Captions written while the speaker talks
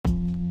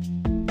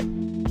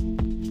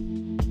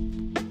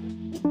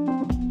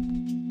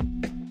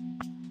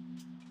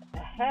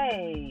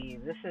Hey,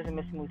 this is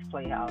Miss Moose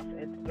Playhouse.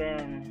 It's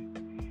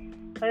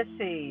been, let's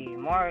see,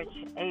 March,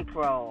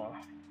 April,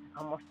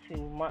 almost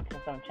 2 months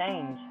and some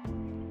change.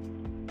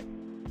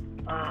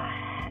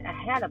 I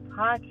had a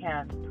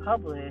podcast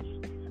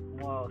published,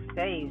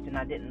 saved, and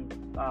I didn't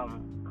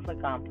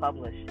click on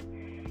publish.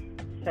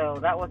 So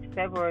that was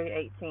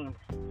February 18th.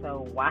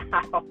 So,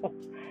 wow.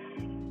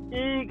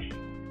 Eek.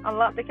 A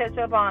lot to catch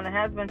up on. It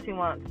has been 2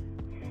 months.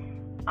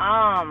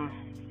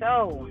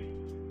 So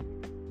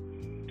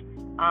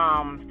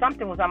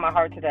something was on my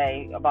heart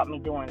today about me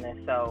doing this.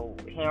 So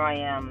here I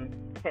am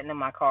sitting in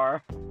my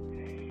car.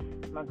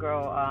 My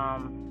girl,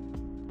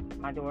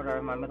 my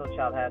daughter, my middle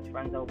child has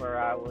friends over.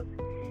 I'm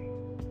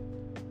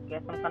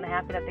kind of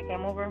happy that they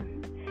came over.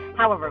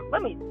 However,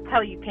 let me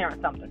tell you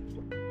parents something,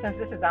 since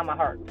this is on my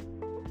heart.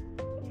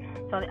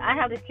 So I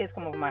have these kids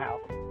come over my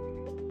house,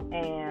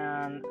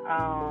 and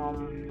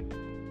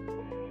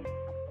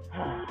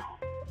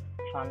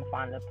trying to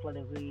find a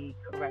politically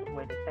correct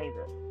way to say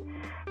this.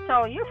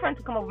 So your friends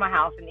will come over my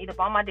house and eat up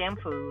all my damn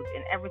food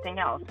and everything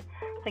else.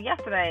 So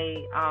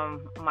yesterday,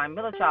 my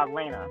middle child,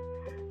 Lena,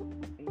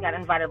 got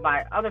invited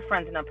by other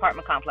friends in the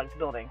apartment complex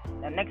building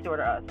next door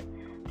to us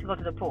to go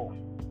to the pool.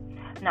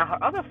 Now,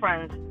 her other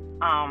friends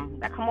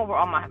that come over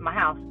on my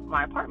house,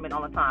 my apartment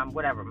all the time,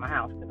 whatever, my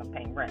house, because I'm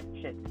paying rent.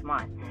 Shit, it's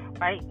mine,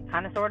 right?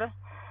 Kind of, sort of.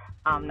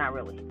 Not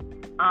really.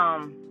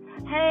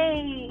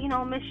 Hey,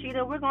 Miss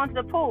Sheeta, we're going to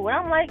the pool. And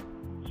I'm like,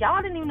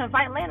 y'all didn't even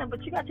invite Lana,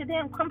 but you got your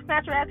damn crumb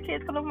snatcher ass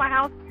kids coming over my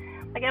house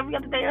like every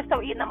other day or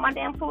so eating up my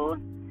damn food.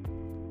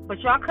 But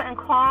y'all couldn't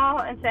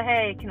call and say,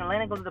 hey, can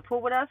Elena go to the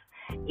pool with us?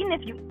 Even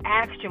if you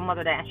asked your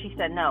mother that and she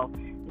said no,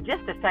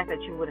 just the fact that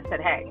you would have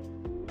said, hey.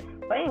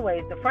 But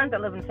anyways, the friends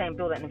that live in the same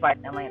building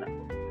invited Elena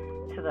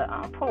to the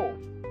pool.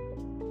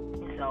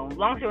 So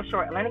long story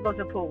short, Elena goes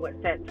to the pool with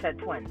said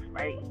twins,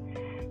 right?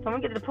 So when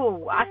we get to the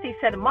pool, I see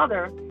said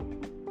mother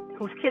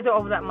whose kids are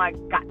over at my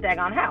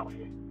daggone house.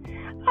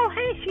 Oh,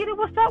 hey, Sheeta,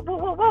 what's up?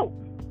 Whoa.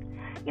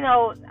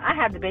 I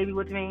had the baby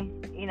with me.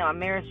 Our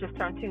marriage just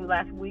turned 2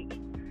 last week.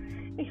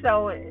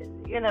 So,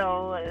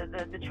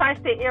 the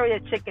tri-state area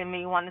chick in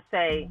me wanted to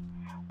say,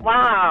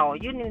 wow,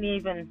 you didn't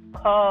even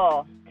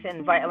call to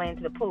invite Elaine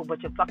to the pool,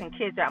 but your fucking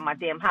kids are at my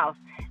damn house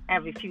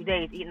every few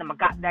days eating my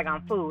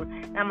daggone food,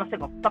 and I'm a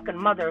single fucking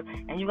mother,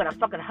 and you got a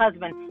fucking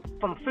husband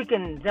from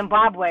freaking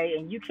Zimbabwe,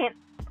 and you can't,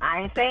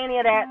 I ain't saying any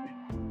of that.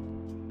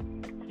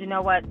 But you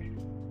know what?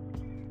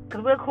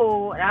 Because we're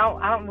cool, and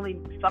I don't really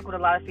fuck with a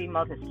lot of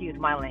females, excuse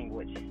my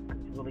language.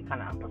 It's really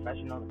kind of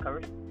unprofessional to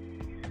curse.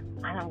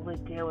 I don't really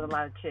deal with a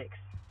lot of chicks.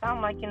 So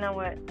I'm like, you know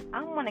what?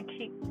 I want to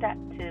keep that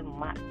to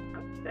my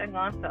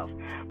daggone self.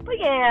 But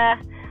yeah,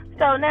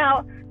 so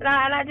now, and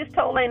I just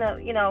told Lena,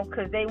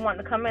 because they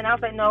wanted to come in. I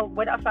was like, no,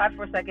 wait outside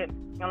for a second.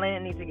 Elena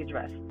needs to get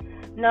dressed.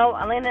 No,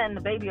 Elena and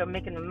the baby are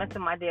making a mess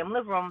in my damn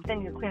living room.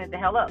 Then you clean it the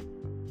hell up.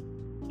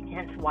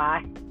 Hence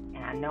why,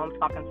 and I know I'm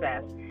talking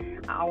fast,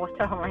 I always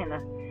tell Elena,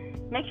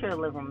 make sure the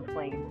living room is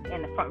clean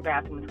and the front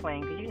bathroom is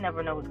clean, because you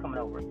never know who's coming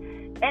over.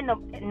 And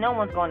no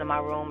one's going to my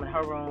room and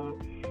her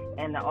room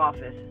and the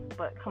office.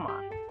 But come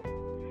on.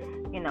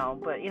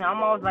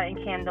 I'm always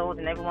lighting candles,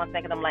 and everyone's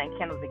thinking I'm lighting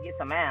candles to get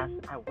some ass.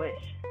 I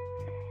wish.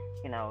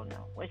 No,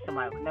 wish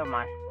somebody, never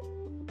mind.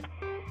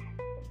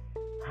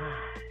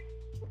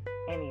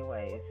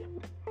 Anyways.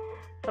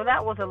 So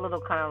that was a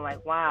little kind of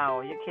like,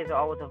 wow, your kids are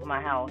always over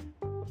my house.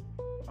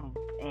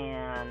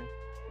 And,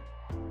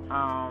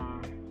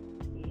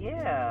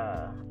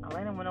 yeah,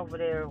 Elena went over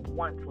there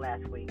once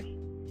last week.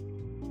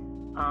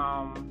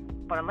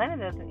 But Elena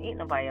doesn't eat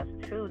nobody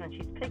else's food, and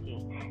she's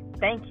picky.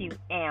 Thank you,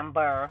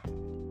 Amber,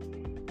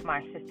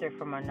 my sister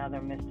from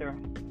another mister.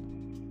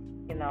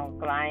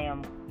 But I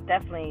am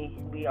definitely,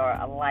 we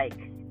are alike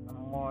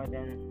more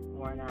than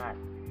we're not.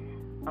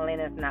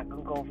 Elena's not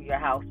going to go over your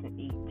house and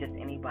eat just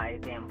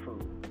anybody's damn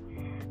food.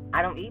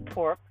 I don't eat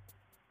pork.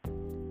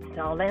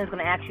 So Elena's going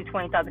to ask you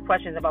 20,000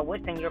 questions about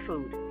what's in your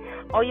food.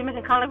 Oh, you're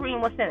missing collard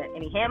green, what's in it?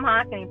 Any ham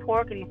hock, any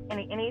pork,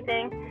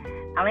 anything?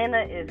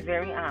 Elena is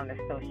very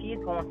honest, so she's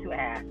going to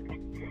ask,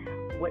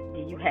 what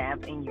do you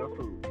have in your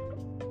food?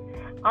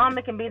 I'm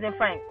making beans and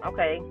frank.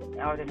 Okay,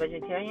 are they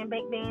vegetarian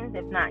baked beans?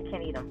 If not,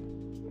 can't eat them.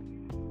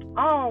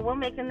 Oh, we're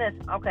making this.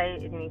 Okay,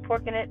 is any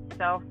pork in it?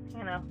 So,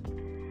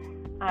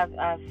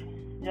 I've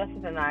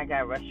Justice and I,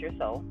 God rest your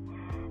soul,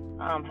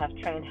 have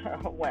trained her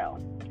well.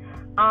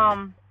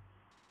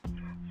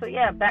 So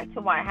yeah, back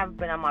to why I haven't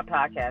been on my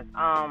podcast.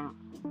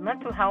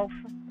 Mental health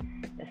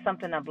is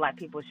something that black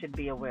people should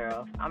be aware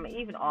of.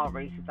 Even all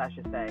races, I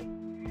should say.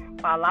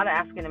 But a lot of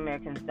African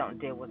Americans don't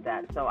deal with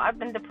that. So I've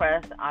been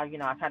depressed. I've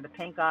had the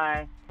pink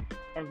eye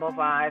in both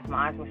eyes.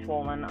 My eyes were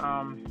swollen.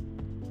 A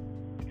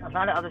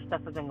lot of other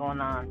stuff has been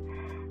going on.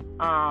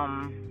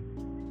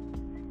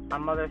 My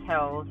mother's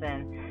health,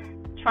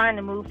 and trying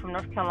to move from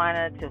North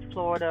Carolina to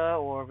Florida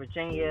or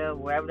Virginia,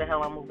 wherever the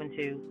hell I'm moving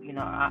to.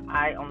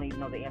 I only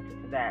know the answer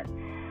to that.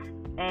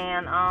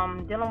 And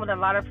dealing with a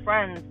lot of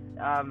friends,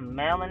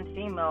 male and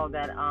female,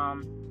 that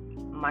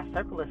my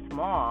circle is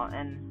small,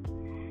 and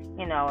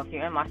if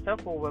you're in my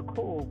circle, we're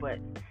cool, but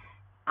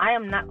I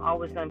am not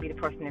always going to be the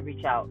person to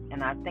reach out.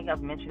 And I think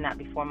I've mentioned that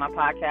before in my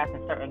podcast,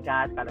 and certain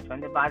guys got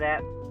offended by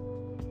that.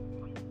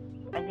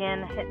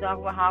 Again, hit dog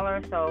will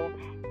holler. So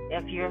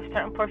if you're a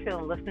certain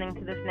person listening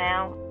to this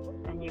now,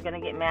 and you're going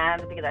to get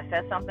mad because I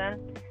said something,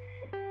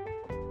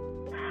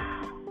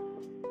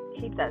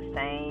 keep that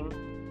same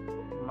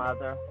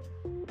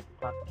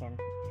motherfucking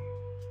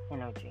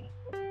energy. ...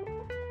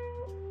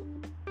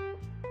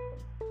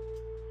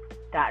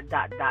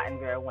 and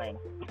your wing.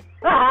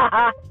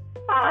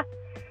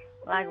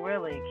 Like,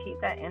 really, keep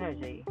that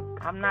energy.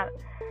 I'm not,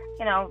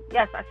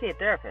 yes, I see a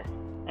therapist.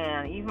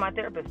 And even my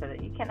therapist said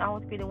that you can't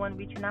always be the one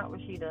reaching out,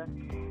 Rashida.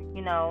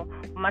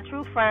 My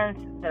true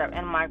friends that are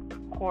in my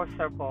core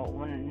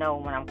circle know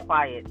when I'm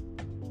quiet,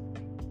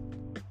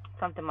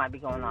 something might be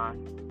going on.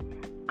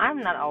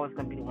 I'm not always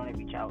going to be the one to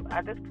reach out.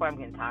 At this point, I'm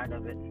getting tired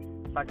of it.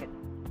 Fuck it.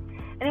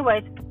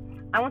 Anyways,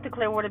 I went to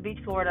Clearwater Beach,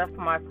 Florida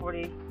for my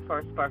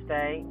 41st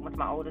birthday with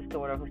my oldest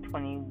daughter, who's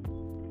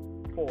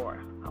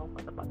 24. I was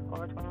about to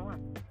call her 21.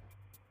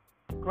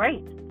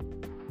 Great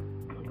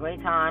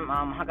time.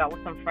 Hung out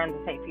with some friends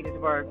in St.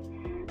 Petersburg.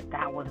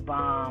 That was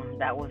bomb.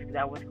 That was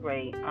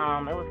great. It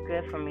was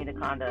good for me to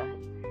kind of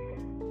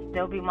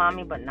still be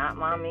mommy, but not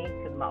mommy,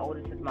 because my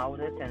oldest is my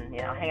oldest, and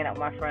hanging out with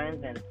my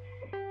friends, and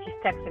she's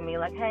texting me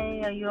like,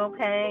 "Hey, are you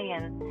okay?"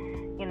 And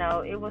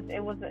it was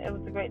a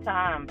great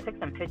time. Took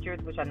some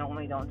pictures, which I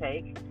normally don't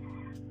take.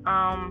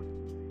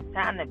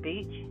 Sat on the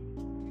beach.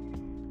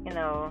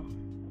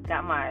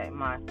 Got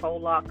my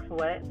faux locks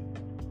wet.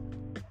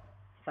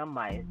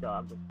 Somebody's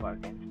dog was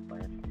barking,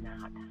 but it's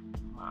not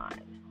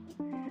mine.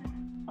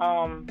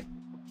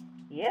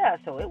 Yeah,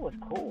 so it was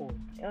cool.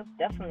 It was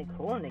definitely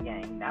cool in the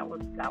gang. That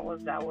was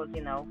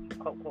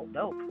quote quote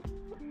dope.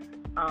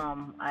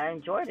 I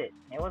enjoyed it.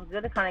 It was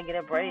good to kind of get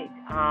a break.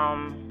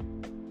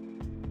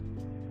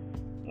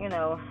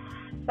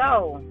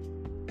 So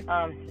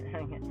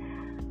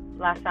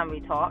last time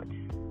we talked,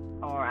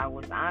 or I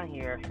was on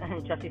here,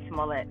 Jussie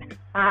Smollett.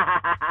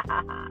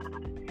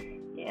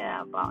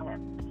 Yeah, about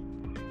him.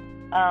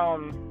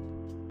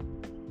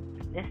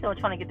 They're still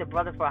trying to get the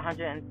brother for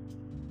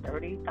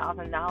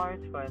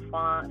 $130,000 for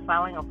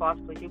filing a false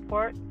police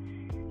report,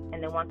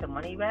 and they want the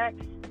money back.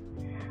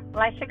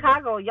 Like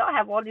Chicago, y'all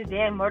have all these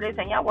damn murders,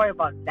 and y'all worry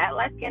about that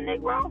light-skinned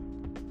Negro?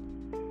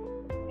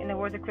 In the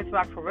words of Chris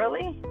Rock, for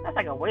really? That's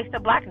like a waste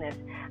of blackness.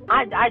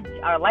 Or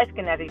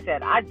light-skinned, as he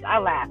said. I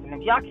laugh, and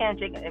if y'all can't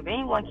take, if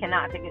anyone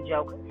cannot take a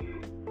joke,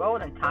 throw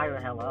it and tie the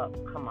hell up.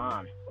 Come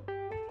on.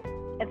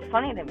 It's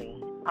funny to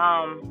me.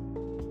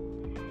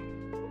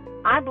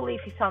 I believe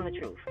he's telling the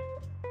truth.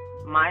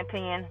 My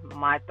opinion,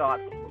 my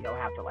thoughts, you don't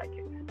have to like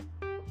it.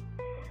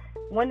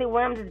 Wendy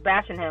Williams is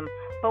bashing him.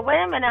 But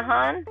wait a minute,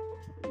 hon.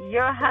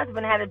 Your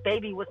husband had a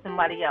baby with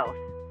somebody else.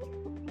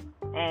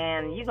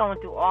 And you're going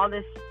through all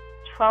this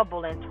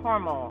trouble and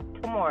turmoil.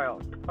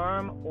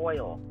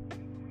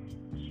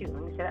 Shoot,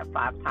 let me say that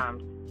 5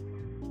 times.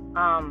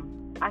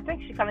 I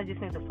think she kind of just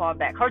needs to fall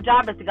back. Her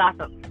job is to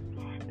gossip.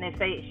 And they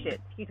say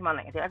shit. Excuse my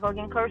language. I go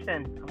again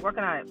cursing. I'm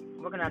working on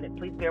it.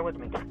 Please bear with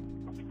me.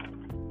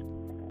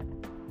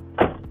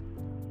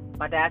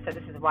 My dad said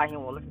this is why he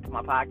won't listen to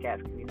my podcast,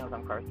 because he knows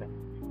I'm cursing.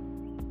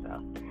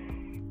 So,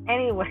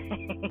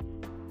 anyway,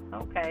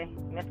 okay,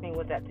 miss me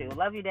with that too.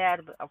 Love you,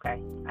 Dad, but okay,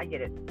 I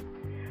get it.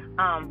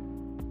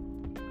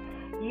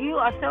 You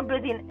are so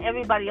busy in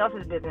everybody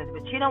else's business,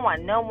 but you don't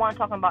want no one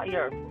talking about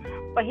yours.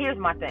 But here's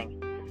my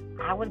thing.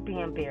 I would be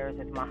embarrassed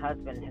if my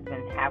husband has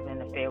been having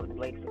an affair with the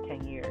lady for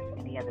 10 years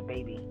and he has a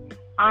baby.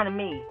 On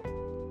me.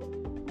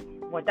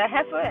 With that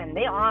heifer, and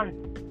they on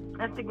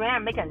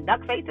Instagram making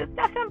duck faces,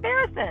 that's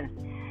embarrassing.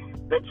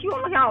 Bitch, you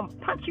want me to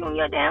punch you in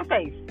your damn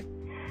face.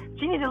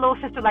 She needs a little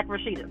sister like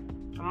Rashida.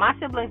 My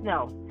siblings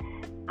know.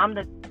 I'm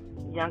the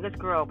youngest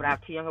girl, but I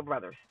have 2 younger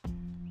brothers.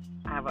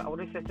 I have an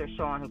older sister,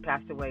 Sean, who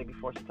passed away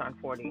before she turned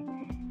 40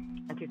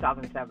 in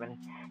 2007.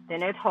 Then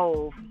there's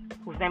Hove,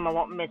 whose name I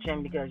won't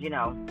mention because,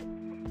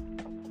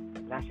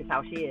 that's just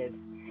how she is.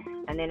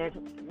 And then there's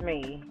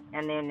me,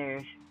 and then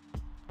there's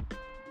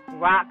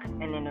Rock,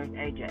 and then there's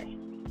AJ.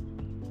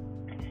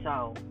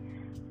 So,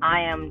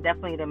 I am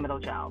definitely the middle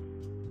child.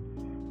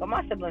 But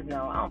my siblings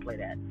know I don't play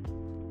that.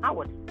 I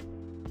would.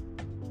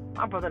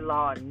 My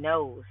brother-in-law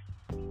knows.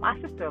 My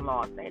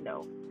sister-in-law, they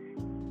know.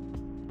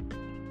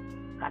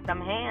 Got them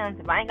hands.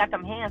 If I ain't got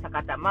them hands, I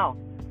got that mouth.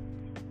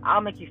 I'll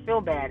make you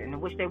feel bad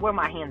and wish they were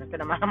my hands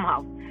instead of my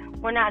mouth.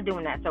 We're not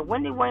doing that. So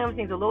Wendy Williams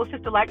needs a little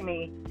sister like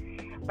me.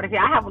 But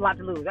I have a lot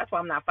to lose. That's why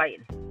I'm not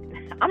fighting.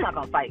 I'm not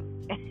going to fight.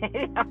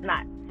 I'm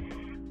not.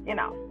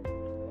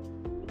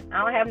 I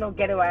don't have no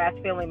ghetto-ass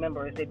family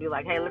members. They'd be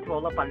like, hey, let's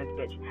roll up on this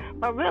bitch.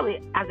 But really,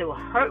 as a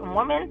hurting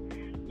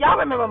woman, y'all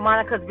remember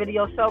Monica's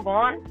video, So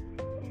Gone?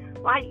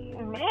 Like,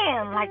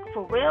 man, like,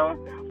 for real?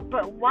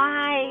 But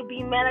why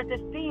be mad at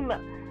this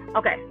female?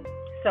 Okay,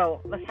 so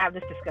let's have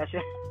this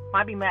discussion.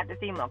 Why be mad at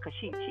the female? Because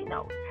she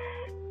knows.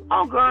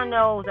 Oh, girl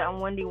knows that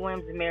Wendy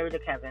Williams is married to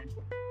Kevin.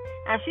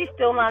 And she's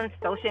still on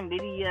social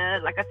media.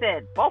 Like I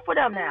said, both of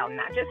them now,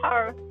 not just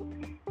her.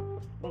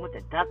 With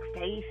the duck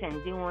face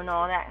and doing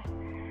all that.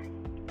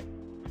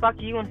 Fuck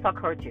you and fuck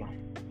her too.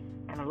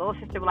 And a little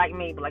sister like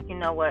me, but like, you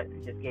know what?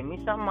 Just give me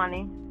some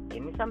money.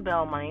 Give me some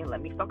bail money.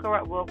 Let me fuck her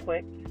up real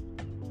quick.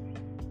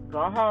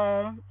 Go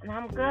home, and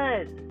I'm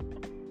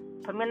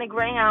good. Put me in a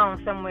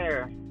Greyhound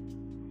somewhere.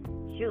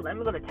 Shoot, let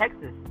me go to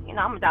Texas. You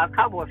know, I'm a Dallas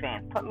Cowboy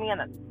fan. Put me on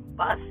a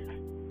bus.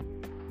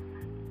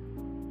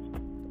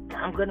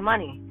 I'm good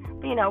money.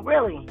 But, you know,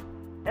 really,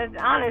 it's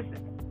honest.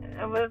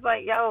 It was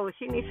like, yo,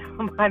 she needs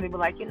somebody. But,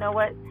 like, you know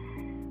what?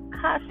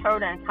 Cuss her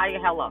the entire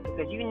hell up.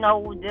 Because you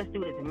know this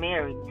dude is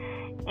married.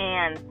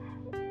 And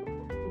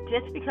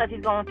just because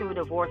he's going through a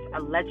divorce,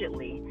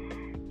 allegedly,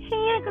 he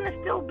ain't going to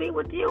still be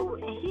with you.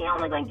 He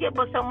only going to get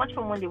but so much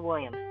from Wendy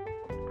Williams.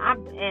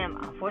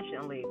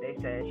 Unfortunately, they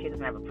said she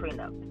doesn't have a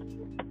prenup.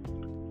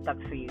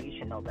 Sucks for you. You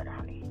should know better,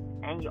 honey.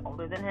 And you're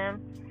older than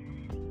him.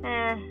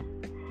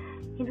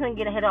 He's going to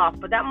get a hit off.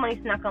 But that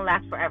money's not going to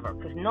last forever.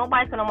 Because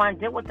nobody's going to want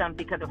to deal with them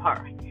because of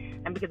her.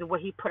 And because of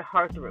what he put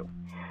her through.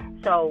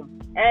 So,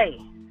 hey,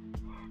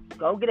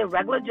 go get a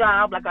regular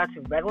job like us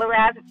regular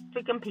ass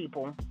freaking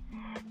people.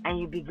 And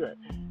you be good.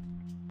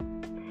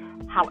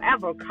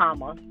 However,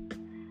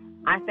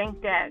 I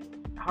think that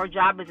her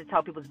job is to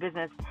tell people's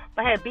business.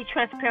 But hey, be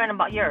transparent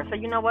about yours. So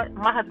you know what?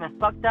 My husband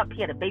fucked up.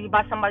 He had a baby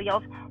by somebody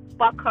else.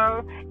 Fuck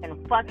her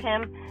and fuck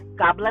him.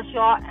 God bless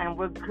y'all, and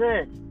we're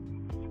good.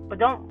 But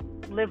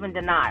don't live in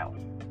denial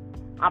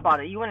about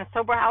it. You in a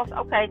sober house?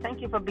 Okay,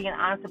 thank you for being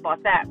honest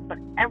about that. But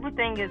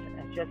everything is,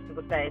 just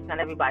to say, it's not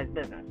everybody's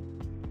business.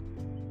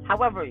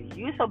 However,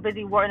 you so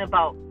busy worrying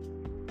about,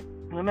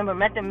 remember,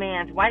 Method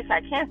Man's wife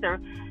had cancer.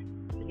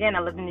 Again, I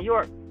live in New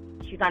York.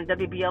 She's on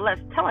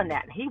WBLS telling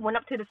that. He went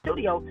up to the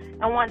studio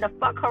and wanted to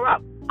fuck her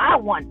up. I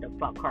wanted to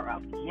fuck her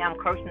up. Yeah, I'm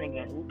cursing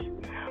again. Oops.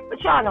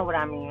 But y'all know what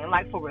I mean.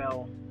 Like, for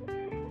real.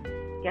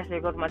 Guess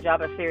there goes my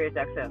job at Sirius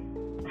XM.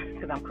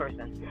 Because I'm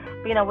cursing.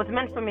 But, you know, what's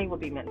meant for me will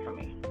be meant for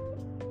me.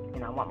 You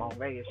know, I want my own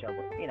radio show.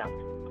 But, you know,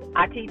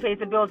 IT pays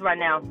the bills right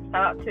now.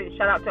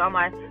 Shout out to all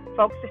my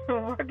folks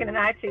working in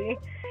IT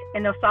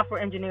and those software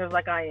engineers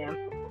like I am.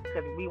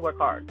 Because we work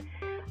hard.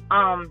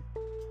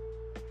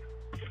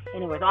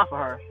 Anyways, off of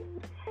her.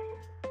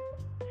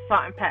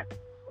 Salt-N-Pepa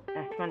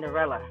and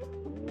Cinderella.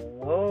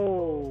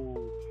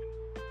 Whoa.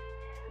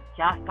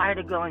 Y'all fired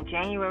a girl in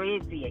January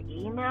via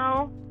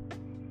email?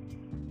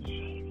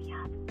 Shady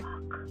as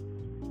fuck.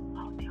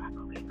 Oh, there I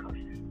go get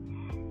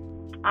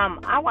cursing.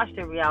 I watched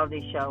a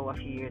reality show a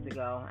few years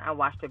ago. I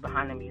watched it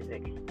Behind the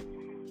Music.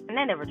 And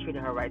they never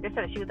treated her right. They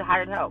said she was a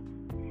hired help.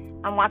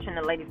 I'm watching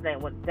the ladies'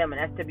 night with them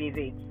and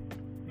SWV.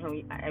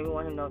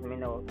 Everyone who knows me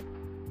knows.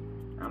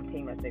 I'm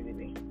team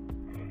SWV.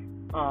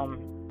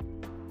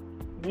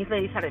 These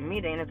ladies had a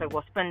meeting, and it's like,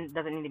 well, Spin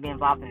doesn't need to be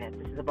involved in this.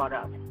 This is about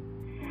us.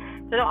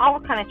 So they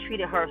always kind of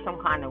treated her some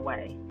kind of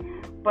way.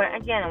 But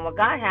again, what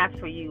God has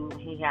for you,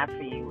 He has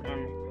for you.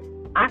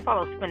 And I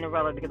follow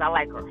Spinderella because I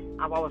like her.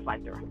 I've always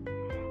liked her.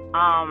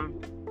 I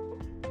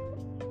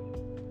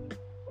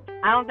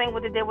don't think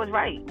what they did was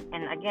right.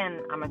 And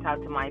again, I'm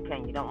entitled to my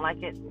opinion. You don't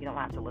like it, you don't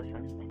have to listen.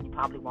 And you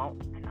probably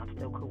won't. And I'm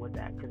still cool with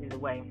that. Because either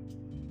way,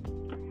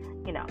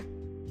 you know,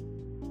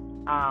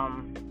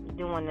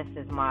 doing this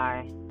is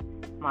my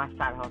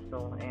side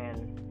hustle, and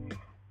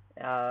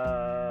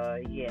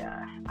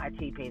yeah,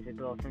 IT pays the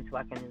bills, so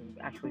I can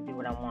actually do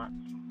what I want.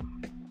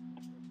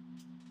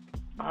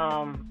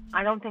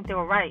 I don't think they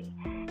were right.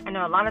 I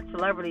know a lot of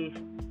celebrities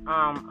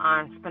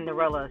on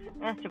Spinderella's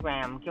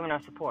Instagram giving her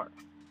support,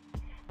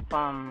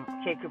 from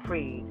Kid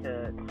Capri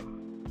to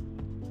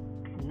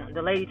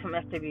the ladies from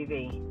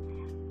SWV,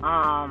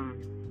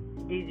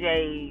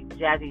 DJ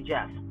Jazzy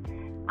Jeff,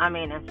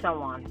 and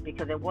so on,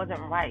 because it wasn't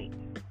right.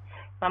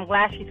 So I'm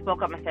glad she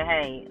spoke up and said,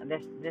 hey,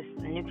 this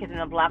New Kids on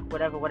the Block,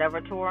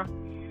 whatever tour,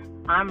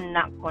 I'm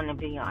not going to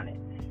be on it.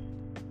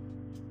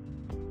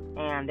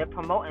 And they're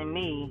promoting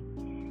me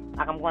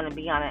like I'm going to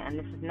be on it, and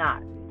this is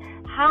not.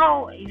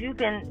 How you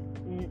been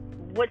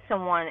with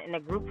someone in a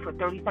group for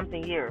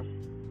 30-something years,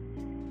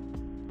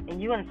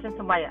 and you going to send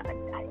somebody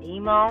an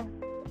email?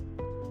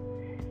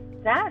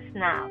 That's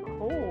not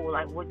cool.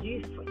 Like, would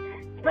you...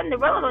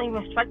 Cinderella don't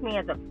even strike me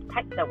as a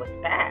type that was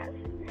fast.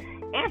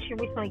 And she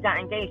recently got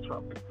engaged to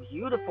a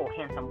beautiful,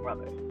 handsome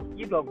brother.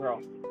 You go,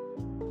 girl.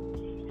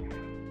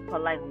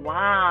 But, like,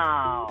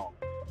 wow.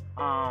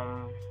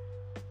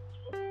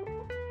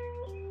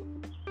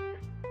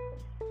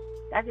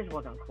 That just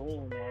wasn't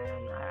cool,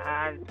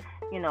 man.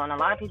 And a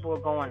lot of people were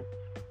going,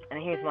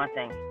 and here's one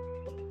thing.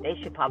 They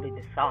should probably,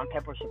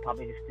 Salt-N-Pepa should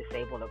probably just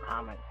disable the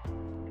comments,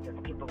 because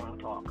people are going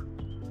to talk.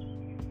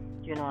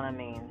 Do you know what I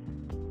mean?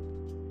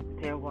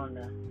 They're going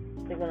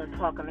to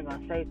talk, and they're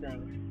going to say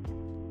things.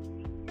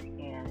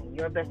 And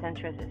your best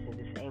interest is to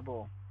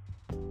disable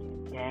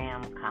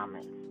damn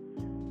comments,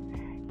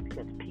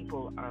 because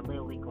people are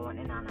literally going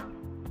in on them.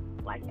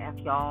 Like, F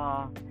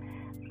y'all,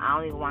 I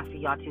don't even want to see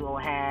y'all two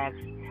old hags.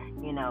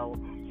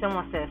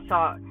 Someone said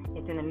Salt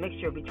is in a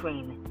mixture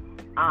between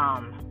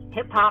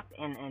hip-hop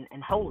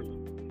and holy.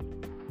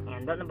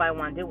 And don't nobody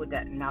want to deal with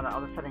that now that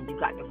all of a sudden you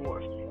got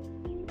divorced.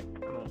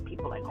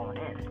 People are going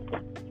in.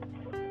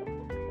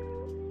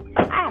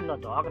 I have no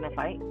dog in the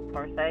fight,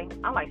 per se.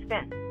 I like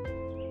Spin.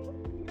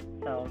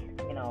 So,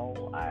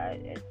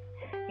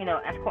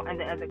 as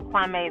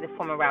Kwame, the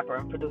former rapper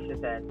and producer,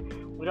 said,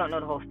 we don't know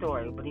the whole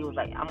story, but he was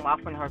like, I'm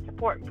offering her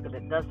support because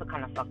it does look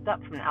kind of fucked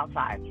up from the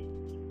outside.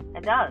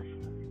 It does.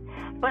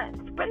 But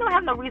Sprint don't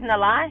have no reason to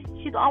lie.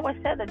 She's always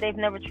said that they've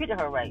never treated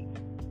her right.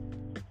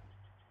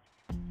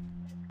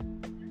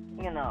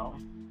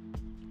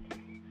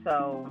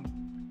 So,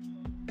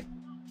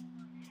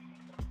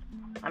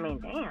 I mean,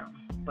 damn.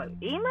 But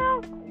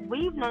email?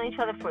 We've known each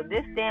other for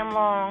this damn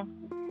long,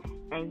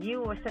 and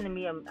you were sending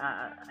me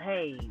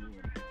hey,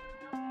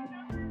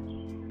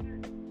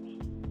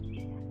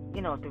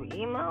 through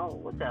email?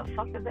 What the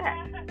fuck is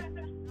that?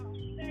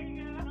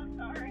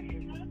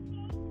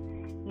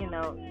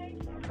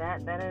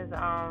 That is,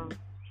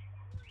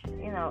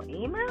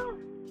 email?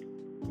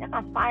 Y'all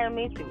gonna fire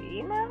me through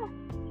email?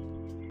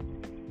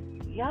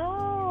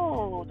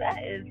 Yo,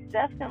 that is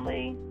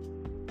definitely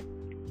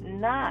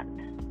not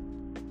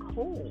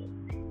cool.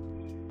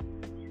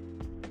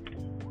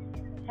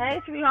 Hey,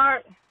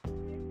 sweetheart.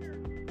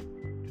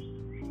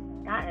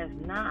 That is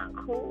not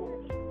cool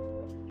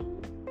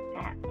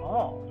at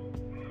all.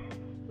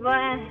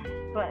 But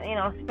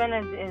Spin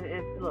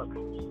is look,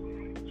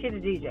 she's a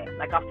DJ,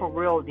 like a for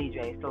real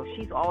DJ, so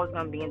she's always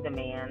gonna be in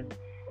demand.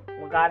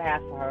 What God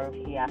has for her,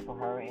 He has for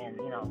her, and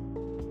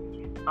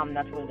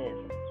that's what it is.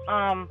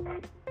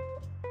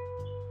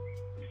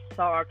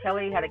 So R.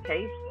 Kelly had a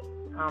case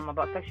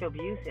about sexual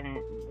abuse,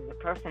 and the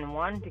person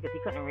won because he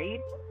couldn't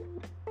read.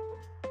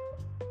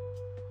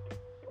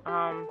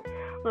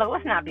 Look,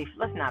 let's not be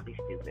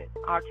stupid.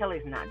 R.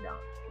 Kelly's not dumb.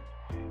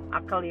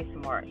 R. Kelly is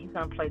smart. He's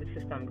gonna play the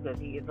system because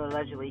he is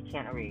allegedly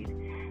can't read.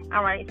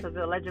 All right, so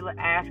the alleged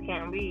ass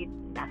can't read.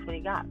 That's what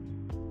he got.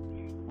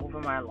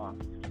 Moving right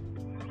along.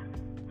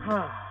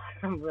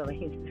 I'm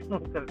really,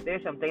 because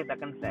there's some things I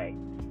can say.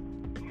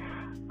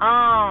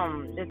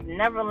 This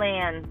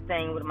Neverland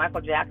thing with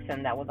Michael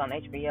Jackson that was on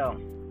HBO.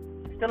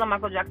 Still a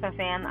Michael Jackson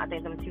fan. I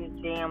think them two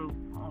damn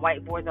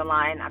white boys are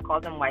lying. I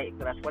call them white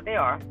because that's what they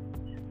are.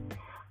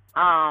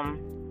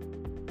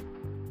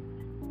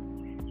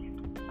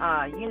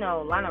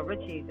 Lionel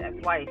Richie's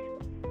ex-wife.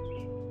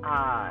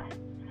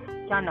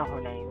 Y'all know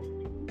her name.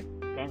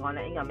 Dang on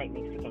that, you gonna make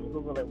me sick and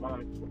Google it while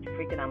I'm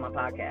freaking out my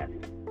podcast.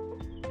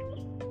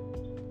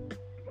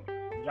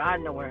 Y'all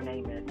know what her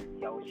name is.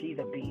 Yo, she's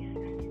a beast.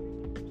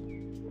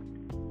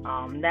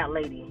 That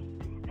lady.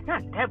 It's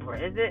not Deborah,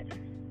 is it?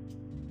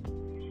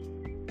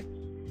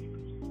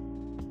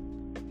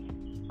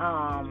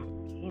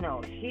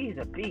 She's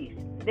a beast.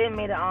 They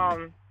made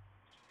a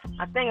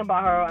thing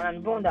about her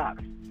on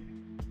Boondocks.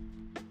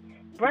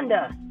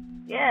 Brenda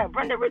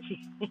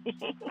Ritchie.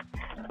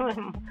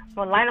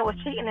 When Lionel was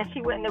cheating and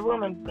she went in the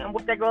room and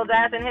whooped that girl's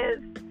ass in his.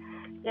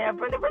 Yeah,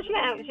 Brenda Ritchie,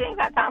 she ain't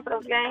got time for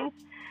those games.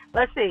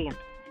 Let's see.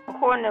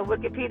 According to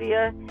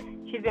Wikipedia,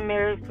 she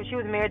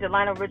was married to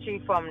Lionel Richie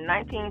from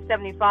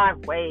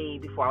 1975, way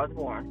before I was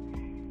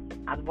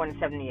born. I was born in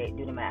 78,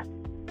 do the math.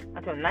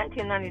 Until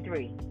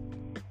 1993.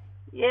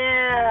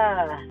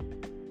 Yeah.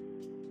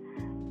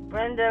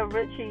 Brenda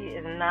Ritchie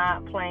is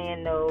not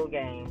playing no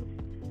games.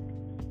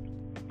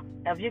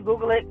 If you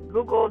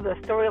Google the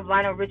story of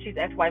Lionel Richie's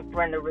ex-wife,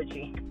 Brenda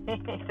Ritchie,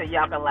 so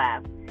y'all can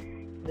laugh.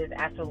 It's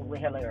absolutely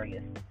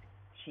hilarious.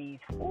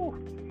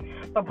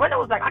 But Brenda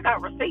was like, I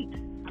got receipts.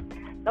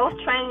 Those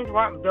trains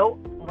weren't built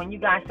when you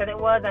guys said it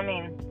was. I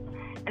mean,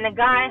 and the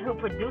guy who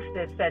produced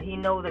this said he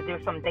knows that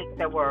there's some dates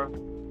that were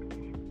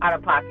out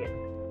of pocket.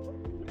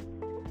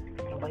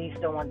 But he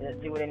still wanted to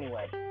do it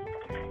anyway.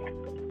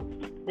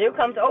 Here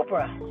comes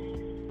Oprah.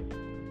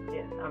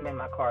 Yes, I'm in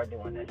my car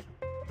doing this.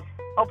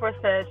 Oprah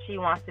says she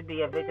wants to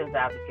be a victim's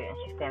advocate and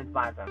she stands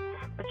by them.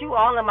 But you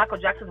all in Michael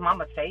Jackson's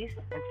mama's face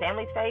and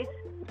family's face.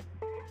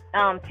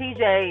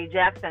 T.J.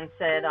 Jackson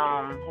said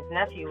his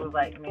nephew was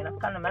like, man, that's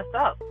kind of messed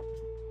up.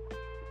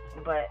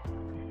 But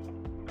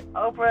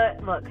Oprah,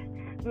 look,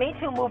 Me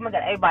Too movement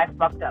got everybody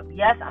fucked up.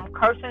 Yes, I'm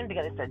cursing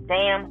because it's a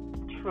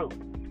damn truth.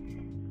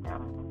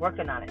 I'm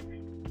working on it.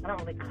 I don't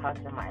really cuss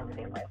in my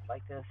everyday life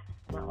like this.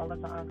 Not all the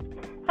time.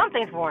 Some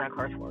things were in a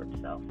curse word,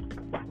 so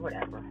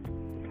whatever.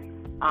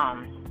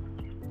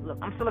 Look,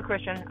 I'm still a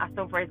Christian. I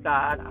still praise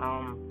God.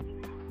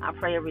 I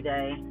pray every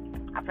day.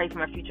 I pray for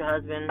my future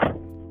husband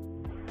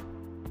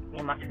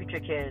and my future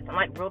kids. I'm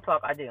like, real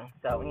talk, I do.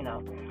 So,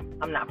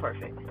 I'm not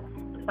perfect.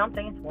 Some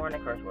things were in a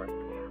curse word.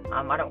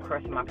 I don't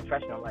curse in my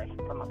professional life.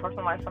 But my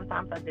personal life,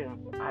 sometimes I do.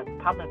 I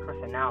probably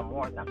curse it now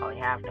more than I probably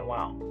have in a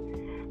while.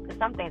 Because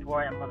some things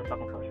were in a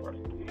motherfucking curse word.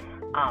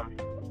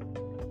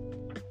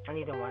 And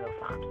either one of those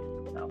times.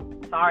 So,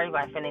 sorry if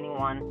I offend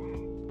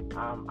anyone.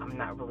 I'm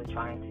not really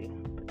trying to.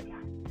 But yeah.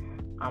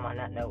 On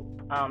that note.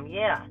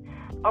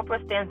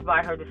 Oprah stands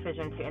by her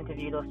decision to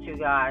interview those two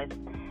guys.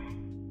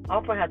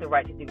 Oprah has the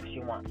right to do what she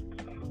wants.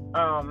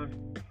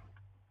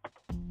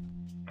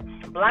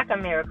 Black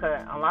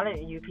America, a lot of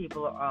you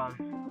people, I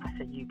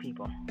said you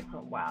people.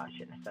 Oh, wow, I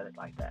shouldn't have said it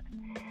like that.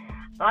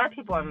 A lot of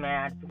people are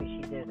mad because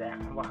she did that.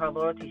 Well, her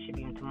loyalty should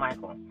be to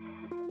Michael.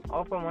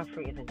 Oprah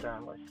Winfrey is a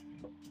journalist.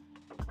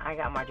 I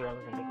got my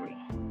journalism degree.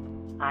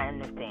 I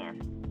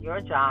understand.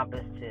 Your job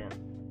is to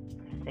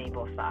say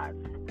both sides.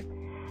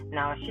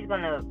 Now, if she's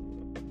going to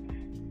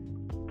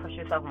push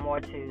yourself more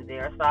to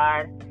their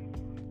side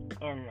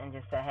and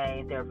just say,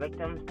 hey, they're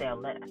victims.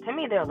 To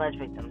me, they're alleged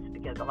victims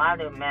because a lot of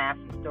their math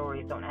and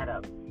stories don't add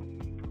up.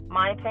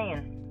 My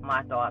opinion,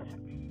 my thoughts.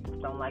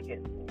 Don't like it.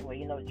 Well,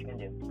 you know what you can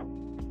do.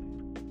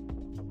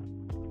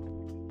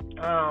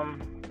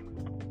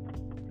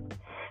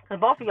 Because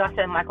both of y'all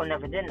said Michael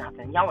never did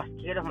nothing. Y'all were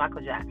scared of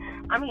Michael Jackson.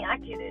 I mean, I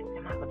get it.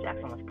 And Michael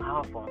Jackson was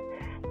powerful.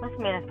 This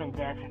man has been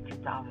dead since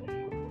 2009.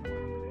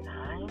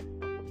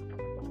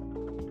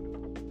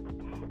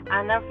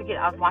 I'll never forget,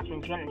 I was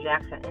watching Janet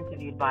Jackson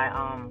interviewed by,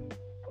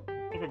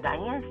 either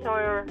Diane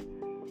Sawyer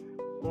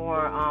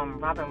or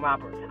Robin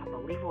Roberts. I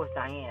believe it was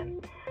Diane.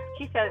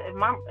 She said, if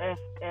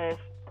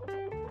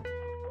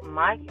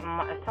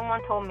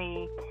someone told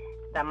me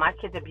that my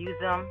kids abuse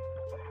them,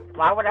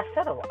 why would I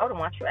settle? I would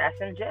want your ass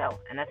in jail.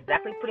 And that's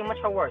exactly pretty much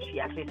her words. She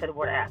actually said the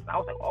word ass. And I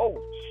was like, oh,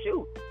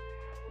 shoot.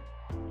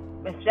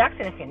 Miss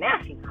Jackson, if you're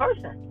nasty,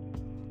 cursing.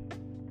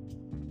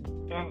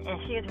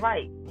 And she is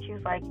right. She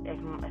was like, if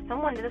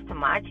someone did this to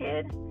my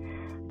kid,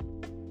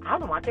 I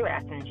would want their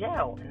ass in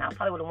jail. And I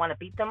probably would want to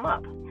beat them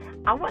up.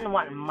 I wouldn't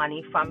want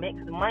money from it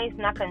because money's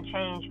not going to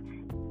change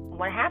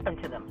what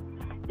happened to them.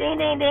 Ding,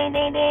 ding, ding,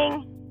 ding,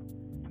 ding.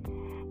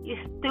 You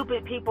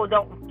stupid people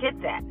don't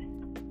get that.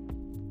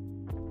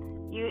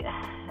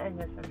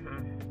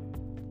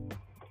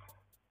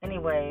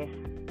 Anyways,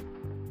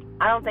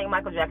 I don't think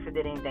Michael Jackson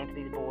did anything to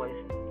these boys.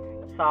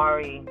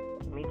 Sorry,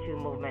 Me Too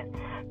movement.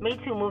 Me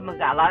Too movement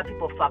got a lot of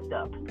people fucked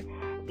up.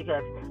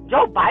 Because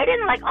Joe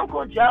Biden, like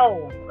Uncle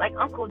Joe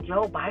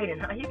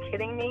Biden. Are you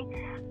kidding me?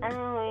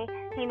 Oh,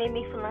 he made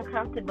me feel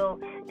uncomfortable,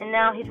 and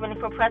now he's running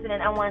for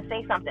president. I want to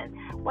say something.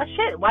 Well,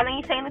 shit, why didn't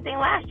you say anything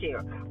last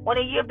year? Or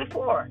the year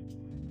before?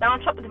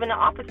 Donald Trump has been in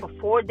office for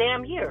 4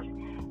 damn years.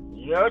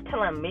 You're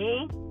telling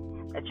me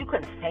that you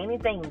couldn't say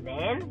anything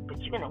then, but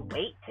you're going to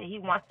wait till he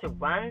wants to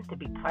run to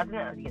be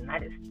president of the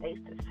United States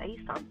to say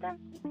something?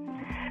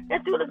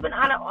 This dude has been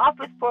out of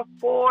office for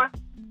 4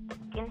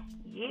 fucking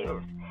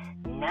years.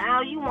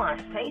 Now you want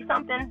to say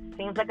something?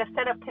 Seems like a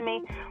setup to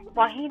me.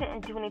 Well, he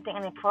didn't do anything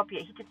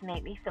inappropriate. He just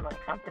made me feel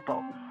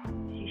uncomfortable.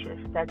 She should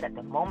have said that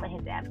the moment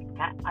his ass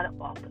got out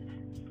of office.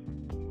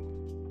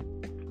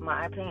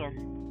 My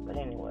opinion. But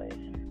anyways,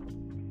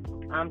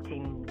 I'm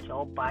Team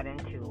Joe Biden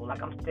too.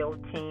 Like I'm still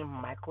Team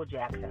Michael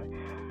Jackson.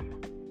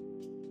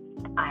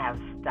 I have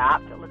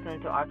stopped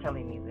listening to R.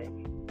 Kelly music.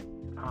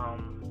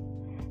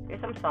 There's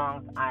some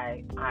songs the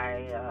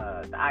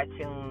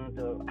iTunes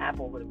or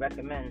Apple would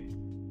recommend.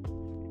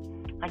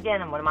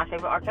 Again, one of my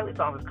favorite R. Kelly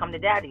songs is Come to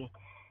Daddy.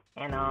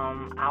 And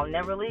I'll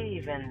Never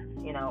Leave.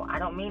 And, I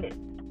don't mean it.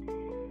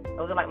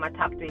 Those are like my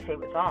top 3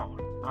 favorite songs.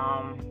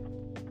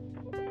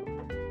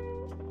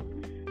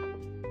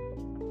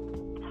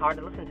 It's hard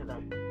to listen to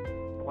them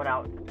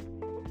without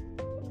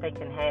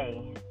thinking,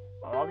 hey,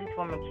 all these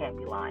women can't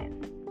be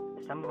lying.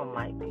 Some of them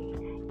might be.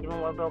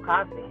 Even with Bill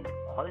Cosby,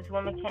 all these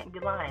women can't be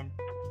lying.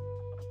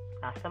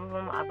 Now, some of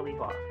them I believe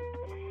are.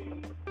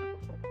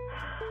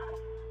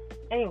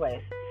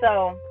 Anyways,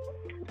 so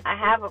I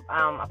have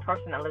a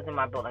person that lives in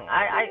my building.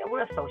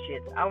 We're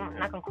associates. I'm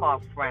not going to call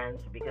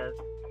friends because,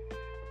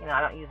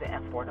 I don't use the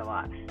F word a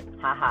lot.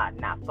 Haha,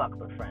 not fuck,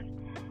 but friend.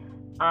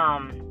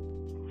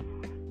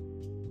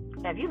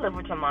 If you live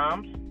with your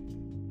moms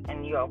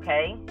and you're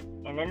okay,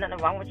 and there's nothing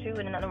wrong with you, and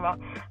there's nothing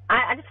wrong,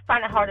 I just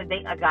find it hard to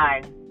date a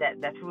guy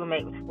that's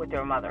roommate with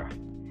their mother.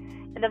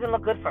 It doesn't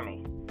look good for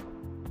me.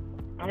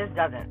 It just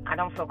doesn't. I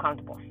don't feel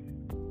comfortable.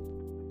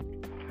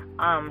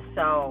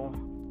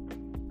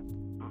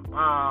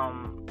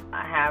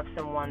 I have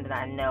someone that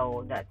I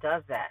know that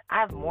does that.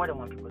 I have more than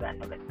one people that I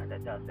know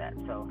that does that.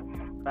 So,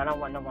 but I don't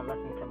want no one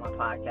listening to my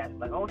podcast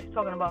like, oh, she's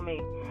talking about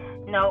me.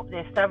 No,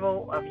 there's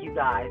several of you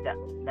guys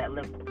that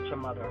live with your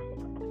mother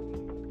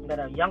that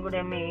are younger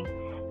than me,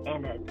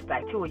 and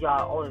like 2 of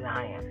y'all are older than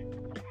I am.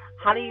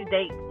 How do you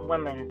date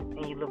women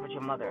and you live with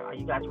your mother? Are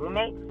you guys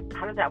roommates?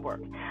 How does that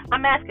work?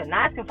 I'm not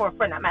asking for a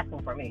friend. I'm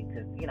asking for me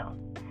because,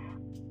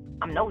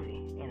 I'm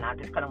nosy, and I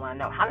just kind of want to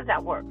know, how does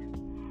that work?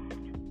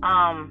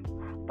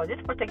 But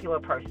this particular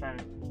person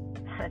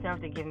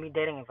attempted to give me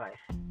dating advice.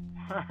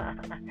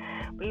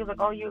 But he was like,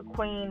 oh, you're a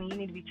queen. You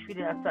need to be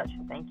treated as such.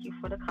 Thank you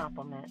for the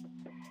compliment.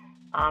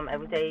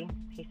 Every day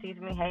he sees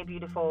me, hey,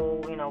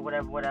 beautiful,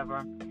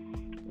 whatever.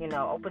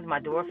 Opens my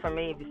door for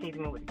me, receives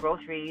me with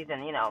groceries,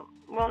 and,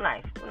 real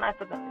nice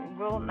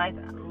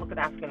looking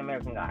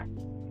African-American guy.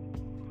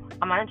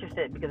 I'm not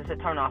interested because it's a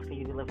turn off for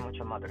you to living with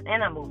your mother.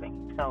 And I'm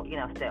moving. So,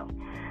 still.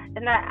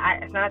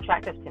 It's not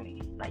attractive to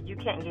me. Like, you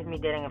can't give me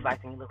dating advice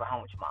when you live at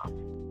home with your mom.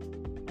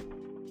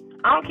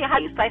 I don't care how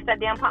you slice that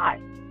damn pie.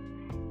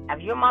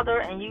 If your mother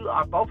and you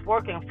are both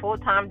working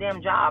full-time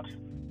damn jobs,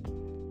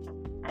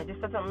 I'm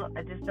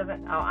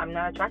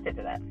not attracted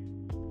to that.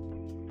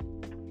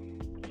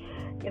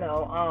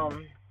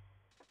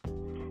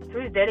 So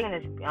he's dating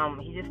this,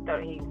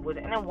 he was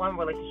in one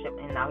relationship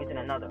and now he's in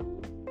another.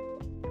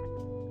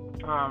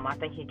 I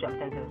think he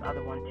jumped into this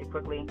other one too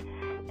quickly,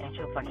 and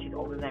she looks like she's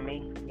older than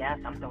me. Yes,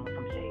 I'm throwing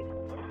some shade.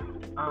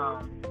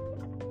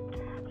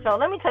 So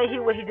let me tell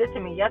you what he did to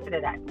me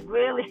yesterday. That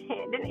really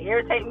it didn't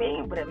irritate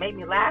me, but it made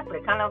me laugh. But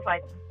it kind of was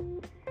like,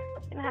 you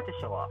don't have to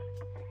show off.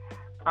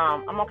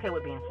 I'm okay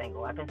with being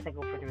single. I've been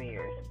single for 3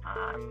 years.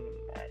 I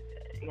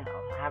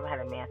haven't had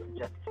a man since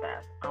just as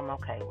fast. I'm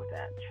okay with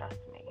that. Trust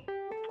me.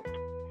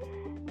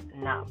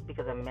 Not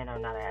because the men are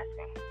not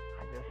asking.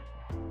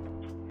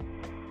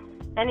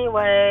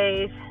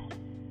 Anyways,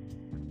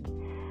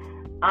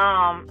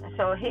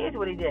 so here's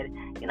what he did.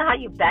 You know how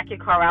you back your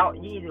car out?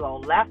 You either go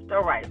left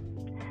or right.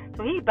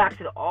 So he backs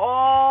it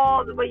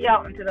all the way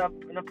out into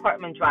an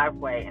apartment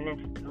driveway and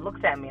then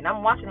looks at me, and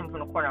I'm watching him from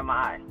the corner of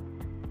my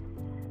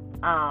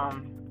eye.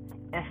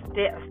 And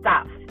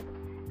stops,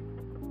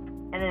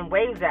 and then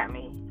waves at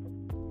me.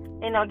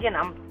 Again,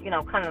 I'm,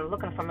 kind of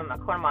looking from him in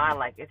the corner of my eye,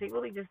 like, is he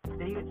really did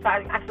he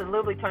decide? I actually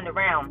literally turned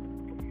around,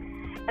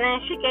 and then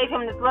she gave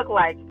him this look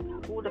like,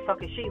 who the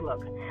fuck is she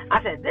look?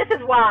 I said, this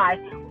is why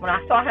when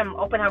I saw him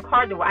open her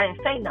car door, I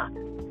didn't say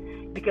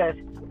nothing, because,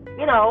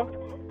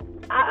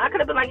 I could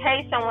have been like,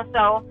 hey,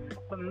 so-and-so,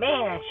 but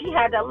man, she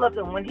had that look,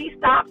 and when he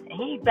stopped, and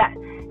he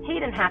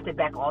didn't have to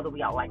back all the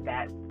way out like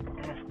that.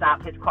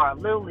 Stopped his car,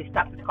 literally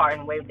stopped his car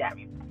and waved at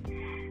me.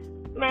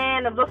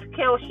 Man, the looks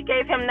killed. She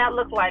gave him that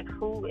look like,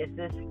 who is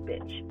this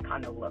bitch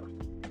kind of look.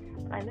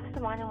 Like, this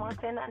is why I didn't want to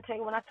say nothing to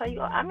you when I tell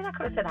you. I mean, I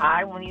could have said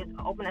hi when he was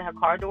opening her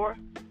car door.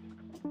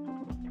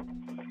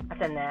 I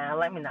said, nah,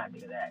 let me not do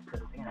that,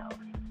 because,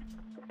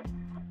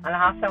 I know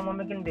how some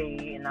women can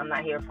be, and I'm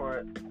not here for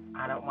it.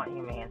 I don't want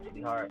your man,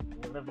 sweetheart.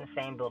 We live in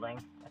the same building.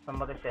 As my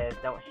mother says,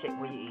 don't shit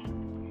where you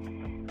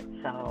eat.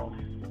 So,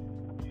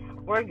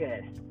 we're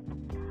good.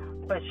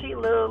 But she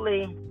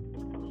literally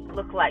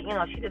looked like,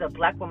 she did a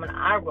black woman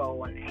eye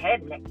roll and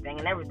head neck thing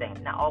and everything.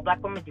 Now, all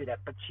black women do that,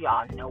 but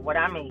y'all know what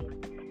I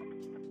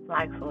mean.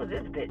 Like, who is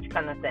this bitch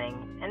kind of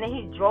thing? And then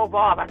he drove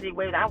off. I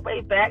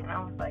waved back, and I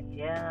was like,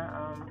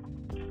 yeah,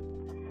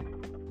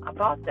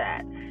 about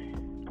that.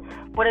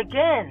 But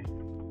again,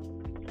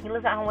 he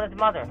lives at home with his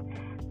mother.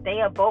 They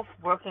are both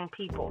working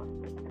people.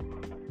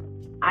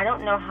 I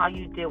don't know how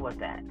you deal with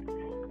that.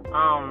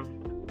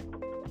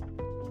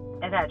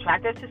 Is that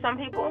attractive to some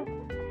people?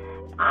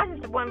 I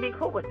just wouldn't be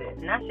cool with it,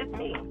 and that's just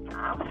me.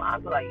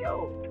 I'd be like,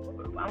 yo,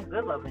 I'm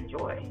good, love, and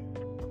joy.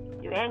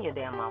 You and your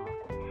damn mama.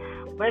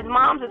 But his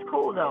mom's is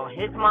cool, though.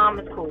 His mom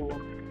is cool.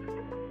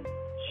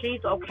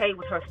 She's okay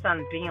with her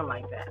son being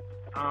like that.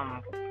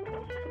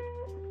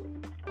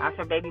 That's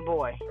her baby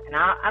boy. And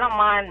I don't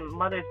mind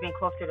mothers being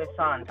close to their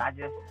sons.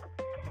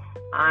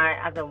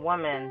 As a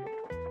woman,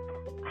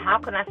 how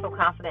can I feel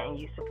confident in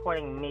you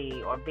supporting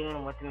me or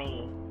being with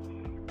me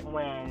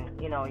when,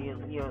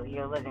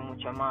 you're living with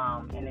your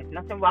mom? And there's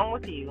nothing wrong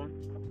with you.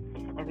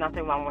 There's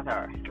nothing wrong with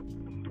her.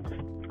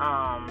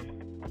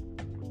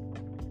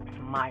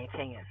 My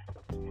opinion.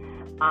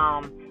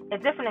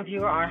 It's different if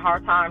you are on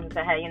hard times and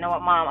say, hey, you know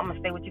what, Mom, I'm going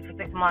to stay with you for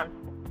 6 months.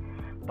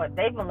 But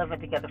they've been living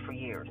together for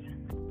years.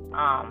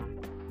 And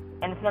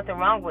there's nothing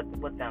wrong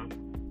with them.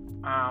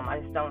 I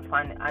just don't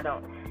find it,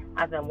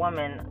 as a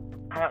woman,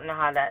 I don't know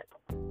how that,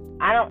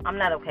 I'm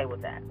not okay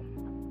with that.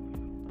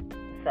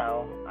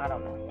 So, I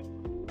don't know.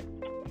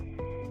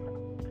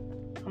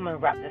 I'm going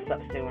to wrap this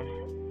up soon.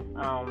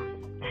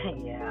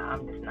 Yeah,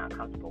 I'm just not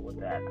comfortable with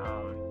that.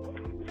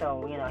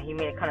 So, he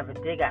made kind of a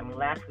dig at me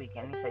last week,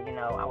 and he said,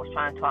 I was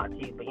trying to talk to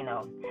you, but, you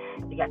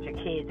got your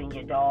kids and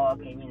your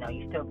dog, and,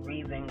 you're still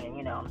grieving,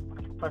 and,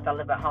 plus I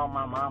live at home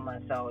with my mama,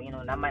 so,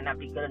 that might not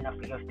be good enough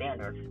for your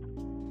standards.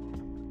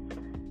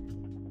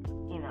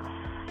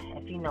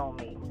 If you know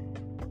me,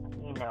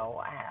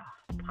 I have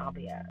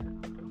probably a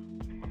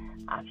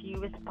few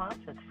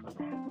responses for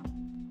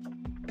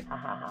that. Ha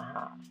ha ha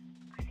ha.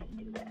 I can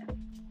do that.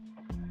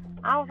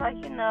 I was like,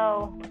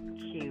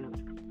 cute.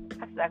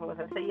 That's exactly what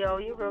I said. Yo,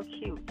 you're real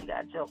cute. You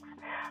got jokes.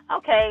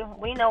 Okay,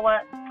 well, you know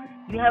what?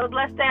 You have a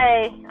blessed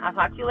day. I'll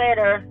talk to you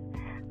later.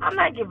 I'm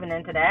not giving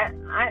in to that.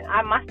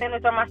 My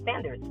standards are my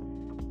standards.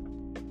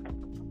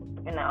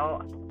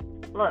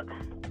 Look,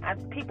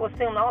 people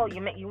assume,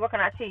 you work in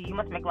IT, you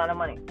must make a lot of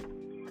money.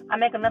 I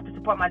make enough to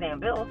support my damn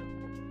bills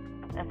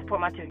and support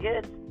my 2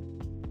 kids.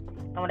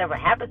 And whatever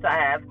habits I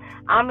have,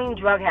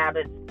 drug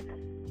habits.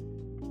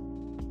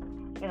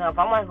 If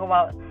I want to go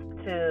out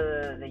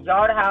to the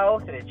Yard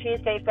House or the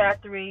Cheesecake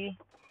Factory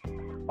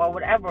or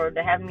whatever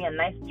to have me a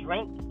nice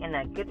drink and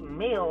a good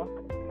meal,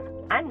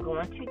 I'm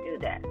going to do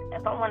that.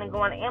 If I want to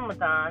go on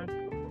Amazon,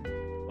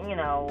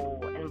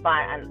 and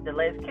buy the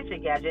latest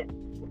kitchen gadget,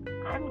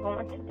 I'm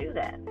going to do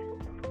that.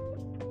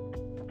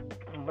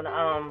 But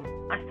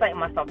I cite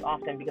myself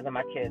often because of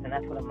my kids, and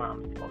that's what a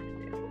mom is supposed to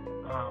do.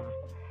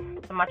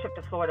 So my trip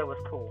to Florida was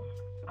cool.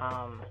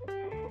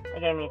 It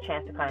gave me a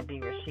chance to kind of be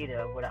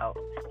Rashida without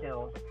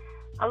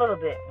a little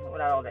bit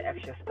without all the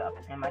extra stuff.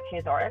 And my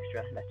kids are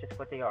extra. That's just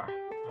what they are.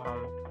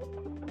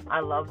 I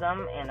love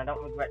them, and I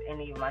don't regret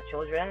any of my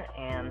children.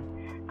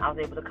 And I was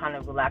able to kind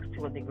of relax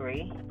to a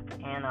degree.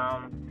 And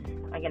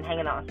again,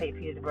 hanging out in St.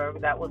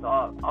 Petersburg, that was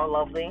all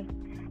lovely.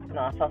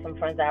 I saw some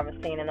friends I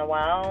haven't seen in a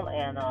while,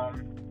 and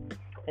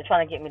they're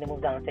trying to get me to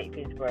move down to St.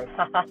 Petersburg.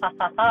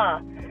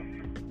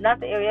 Not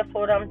the area of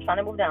Florida I'm trying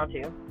to move down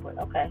to, but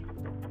okay.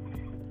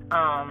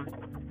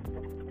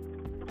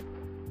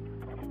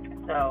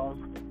 So,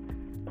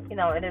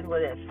 it is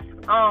what it is.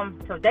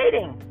 So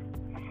dating.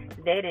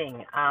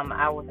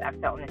 I was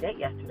asked out on a date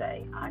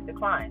yesterday. I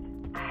declined.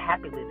 I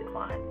happily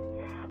declined.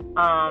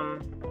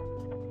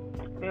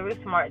 Very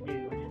smart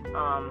dude.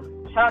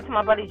 Shout out to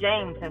my buddy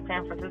James in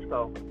San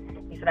Francisco.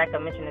 He said I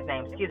could mention his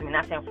name. Excuse me,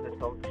 not San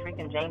Francisco.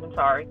 Freaking James, I'm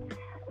sorry.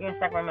 You're in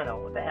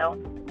Sacramento. What the hell?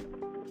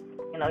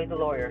 He's a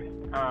lawyer.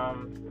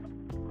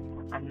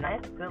 A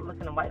nice,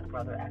 good-looking white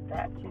brother at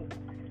that, too.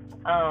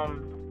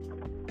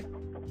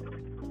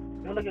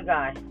 Really good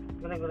guy.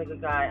 Really good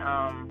guy.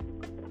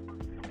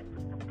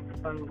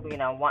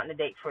 Wanting to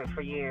date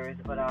for years,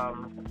 but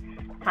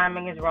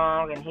timing is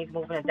wrong, and he's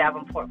moving to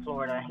Davenport,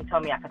 Florida. He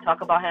told me I could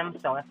talk about him,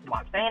 so that's why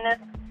I'm saying this.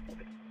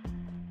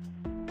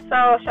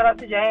 So shout out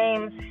to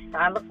James.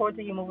 I look forward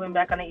to you moving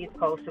back on the East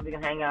Coast so we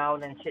can hang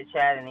out and chit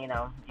chat, and you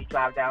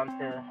drive down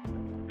to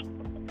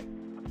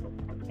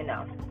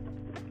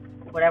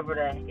whatever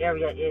the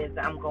area is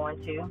I'm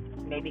going to,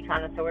 maybe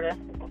kind of sorta.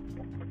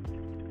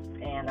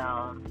 And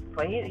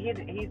but he's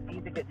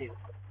a good dude,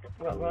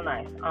 real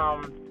nice.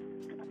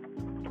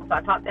 So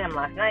I talked to him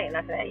last night, and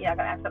I said, hey, I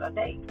got asked out on a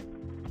date.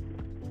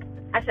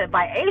 I said,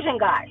 by Asian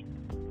guy.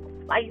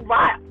 Like,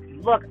 why?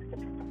 Look,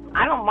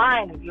 I don't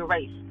mind your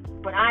race,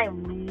 but I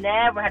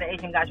never had an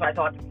Asian guy try to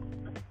talk to me.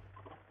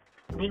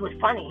 And he was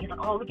funny. He's like,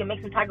 oh, we can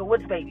make some Tiger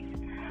Woods babies.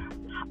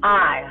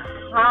 I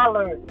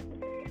hollered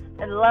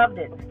and loved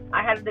it.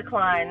 I had to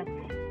decline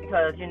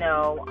because,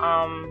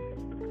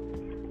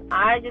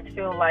 I just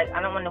feel like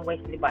I don't want to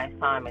waste anybody's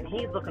time. And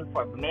he's looking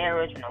for a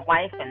marriage and a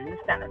wife and this,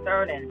 that, and the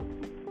third. And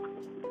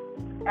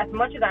as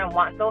much as I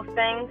want those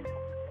things,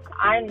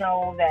 I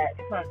know that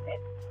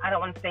I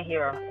don't want to stay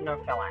here in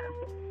North Carolina.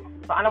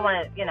 So I don't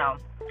want to,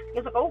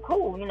 he's like, oh,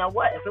 cool. You know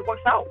what? If it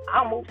works out,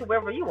 I'll move to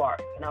wherever you are,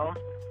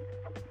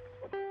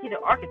 He's an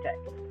architect.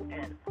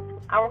 And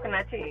I work in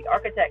IT.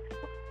 Architects,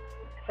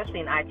 especially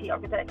in IT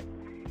architects,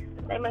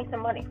 they make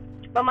some money.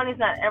 But money's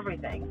not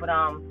everything. But,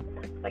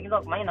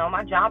 look,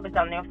 my job is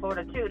down there in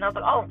Florida, too. And I was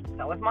like, oh,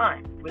 so is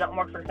mine. We don't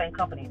work for the same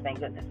company, thank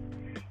goodness.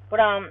 But,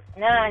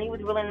 he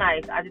was really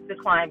nice. I just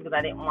declined because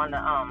I didn't want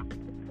to,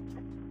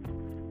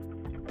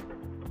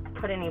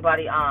 put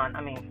anybody on.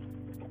 I mean,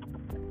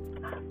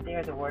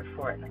 there's a word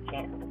for it, and I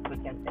can't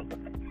think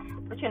of it.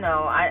 But,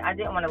 I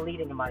didn't want to lead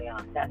anybody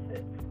on. That's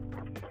it.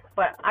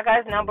 But I got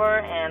his number,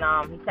 and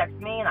he texted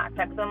me, and I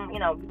text him. We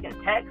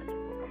can text,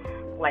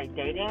 like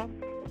dating.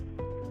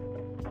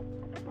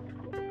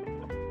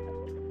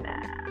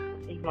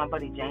 He's my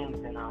buddy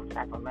James in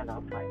Sacramento.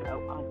 I'm like,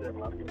 oh, I'm good,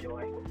 love,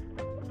 enjoy.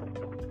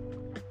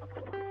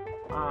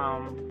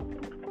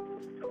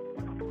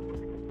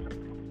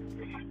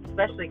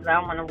 Especially because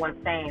I'm the one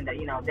saying that,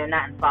 they're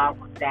not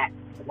involved with that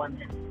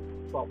woman,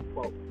 quote,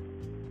 quote.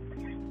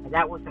 And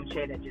that was some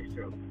shade that just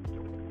threw.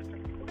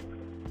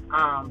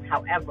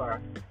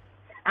 However,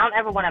 I don't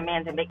ever want a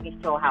man to make me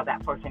feel how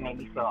that person made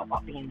me feel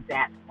about being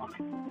that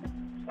woman.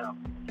 So,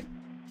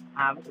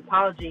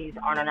 apologies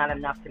are not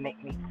enough to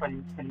make me,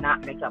 to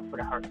not make up for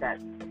the hurt that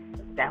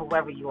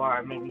whoever you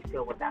are made me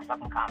feel with that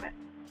fucking comment.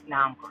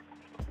 Now I'm crazy.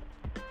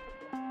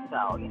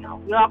 So,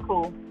 we're all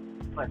cool,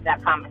 but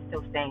that comment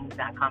still stings,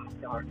 that comment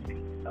still hurts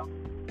me. So,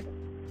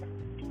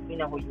 you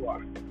know who you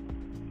are.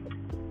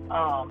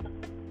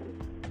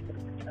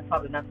 There's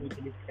probably nothing you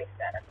can do to fix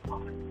that at the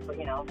moment. But,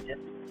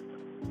 just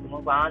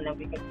move on, and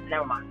we can,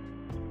 never mind.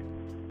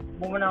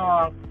 Moving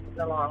along,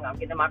 I'm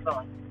getting my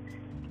feelings.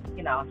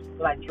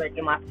 Like Drake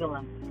in my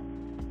feelings.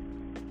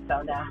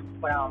 So now,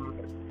 but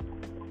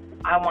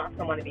I want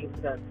someone to be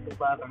able to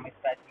love and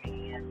respect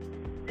me, and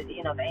the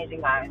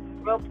Asian guy is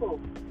real cool.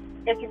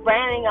 It's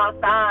raining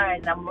outside,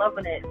 and I'm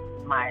loving it.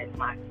 My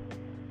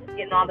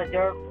getting all the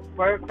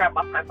bird crap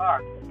off my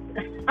car.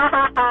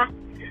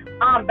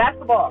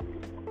 Basketball.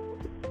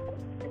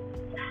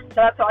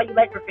 Shout out to all you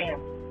Laker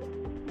fans.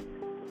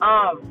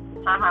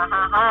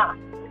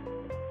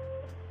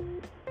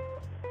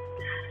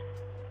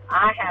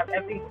 I have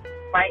every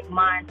right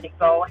mind to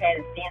go ahead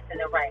and dance in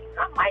the rain.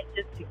 I might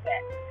just do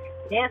that.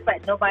 Dance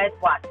like nobody's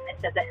watching. It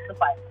says that in the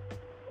Bible.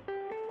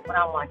 But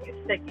I want you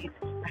sickies.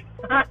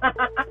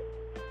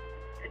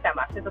 Is that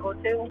my physical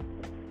too?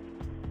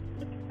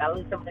 Gotta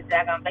lose some of the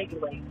daggone baby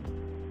weight.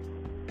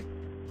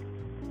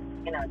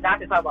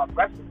 Doctors talk about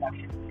breast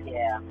reduction.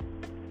 Yeah.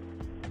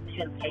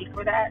 Shouldn't pay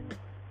for that.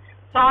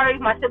 Sorry,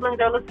 my siblings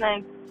are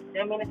listening.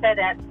 Didn't mean to say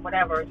that.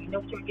 Whatever. You know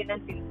what you were getting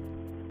into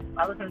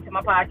by listening to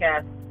my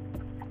podcast.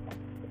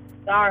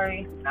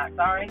 Sorry. Not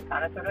sorry.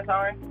 Kind of sort of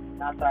sorry.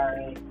 Not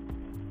sorry.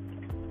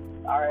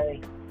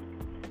 Sorry.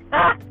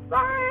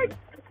 Sorry.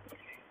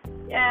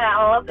 Yeah,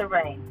 I love the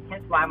rain.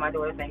 Hence why my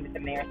daughter's name is the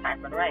Mayor. It's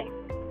time for the rain.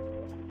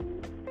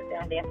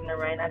 I danced in the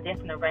rain. I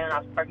danced in the rain when I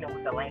was pregnant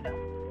with Elena.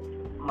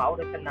 My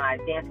oldest and I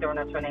danced during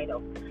a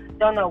tornado.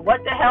 Don't know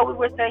what the hell we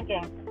were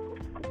thinking.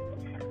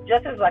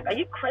 Justin's like, are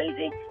you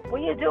crazy?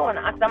 What are you doing?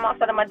 I said, I'm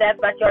outside of my dad's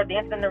backyard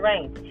dancing in the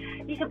rain.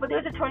 He said, but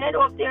there's a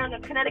tornado up there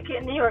in Connecticut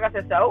and New York. I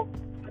said, so?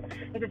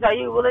 He said, are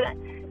you really?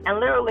 And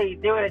literally,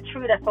 there was a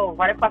tree that fell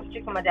right across the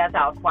street from my dad's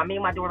house while me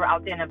and my daughter were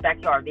out there in the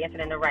backyard dancing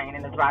in the rain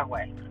in the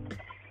driveway.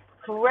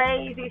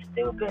 Crazy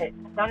stupid.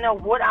 Don't know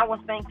what I was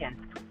thinking.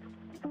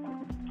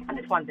 I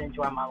just wanted to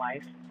enjoy my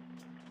life.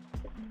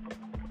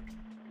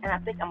 And I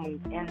think I'm going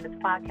to end this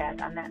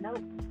podcast on that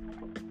note.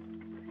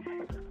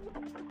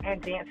 And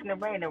dance in the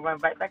rain and run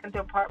right back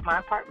into my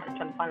apartment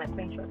trying to find a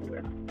clean shirt to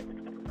wear.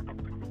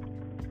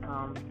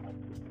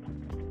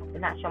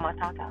 Did not show my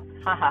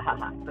tatas. Ha ha ha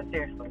ha. But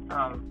seriously,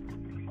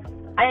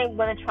 I am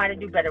going to try to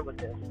do better with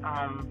this.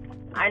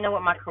 I know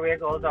what my career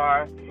goals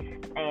are,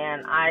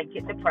 and I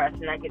get depressed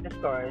and I get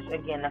discouraged.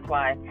 Again, that's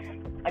why,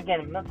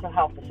 mental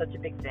health is such a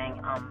big thing.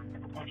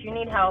 If you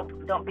need help,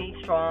 don't be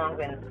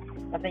strong, and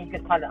I think you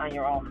can find it on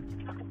your own.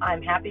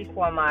 I'm happy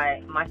for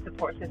my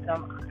support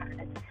system.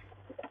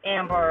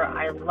 Amber,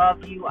 I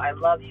love you. I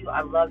love you.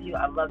 I love you.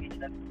 I love you to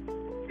the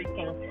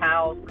freaking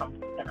cows come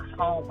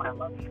home. I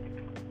love you.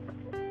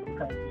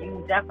 Because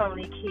you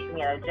definitely keep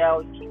me at a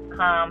jail. You keep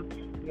calm.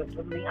 You're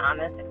brutally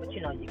honest. But you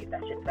know you get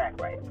that shit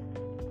back, right?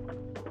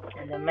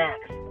 And then Max.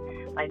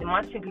 Like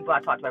the two people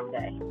I talk to every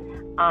day.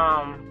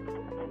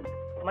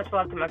 Much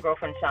love to my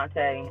girlfriend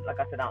Shantae. Like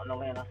I said, out in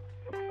Atlanta.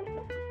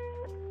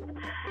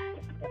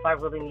 If I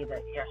really need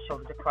a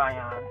shoulder to cry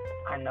on,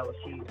 I know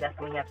she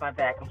definitely has my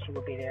back and she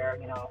will be there,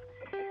 you know.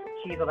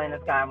 She's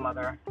Elena's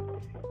godmother,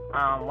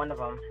 one of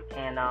them,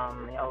 and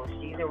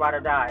she's a ride or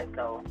die.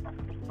 So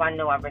if I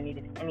know I ever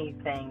needed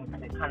anything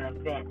to kind of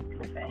vent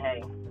and say,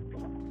 hey,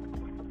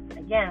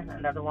 again,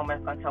 another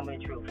woman that's gonna tell me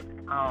the truth.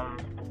 I'm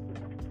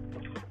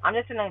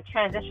just in the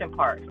transition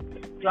part.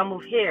 Do I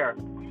move here,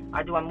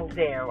 or do I move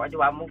there, or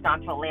do I move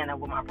down to Atlanta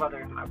with my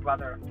brother? My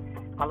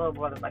little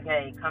brother's like,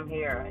 hey, come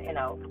here. You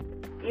know,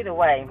 either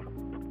way,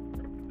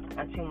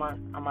 in 2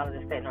 months I'm out of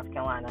the state of North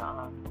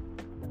Carolina.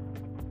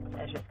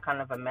 It's just kind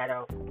of a matter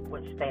of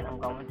which state I'm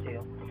going to.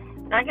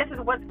 And I guess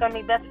it's what's going to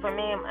be best for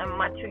me and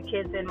my 2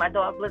 kids and my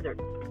dog, Blizzard.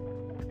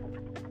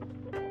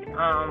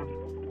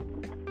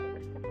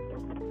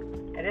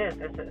 It is.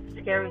 It's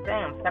a scary thing.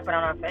 I'm stepping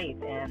on our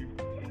faith.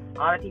 And a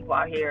lot of people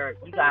out here,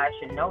 you guys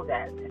should know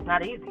that. It's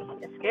not easy.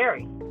 It's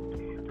scary.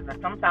 Because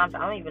sometimes I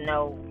don't even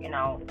know,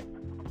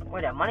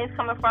 where that money's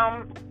coming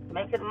from.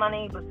 Making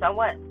money, but so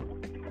what?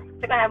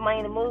 Still I have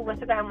money to move and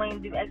still I have money to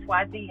do X,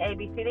 Y, Z, A,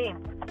 B, C, D.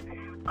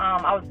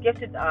 I was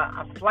gifted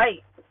a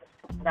flight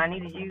that I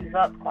need to use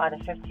up by the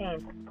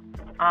 15th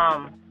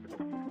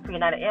for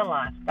United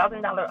Airlines,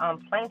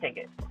 $1,000 plane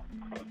ticket.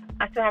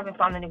 I still haven't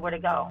found anywhere to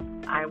go.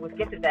 I was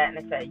gifted that and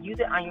it said, use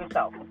it on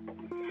yourself.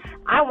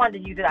 I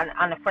wanted to use it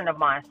on a friend of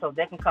mine so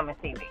they can come and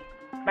see me.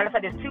 Matter of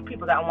fact, there's 2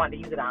 people that I wanted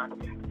to use it on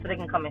so they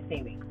can come and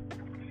see me.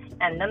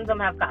 And none of them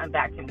have gotten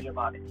back to me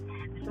about it.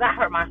 So that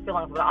hurt my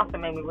feelings, but it also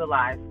made me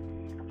realize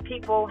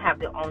people have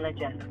their own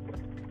agenda.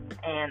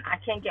 And I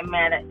can't get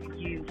mad at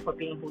you for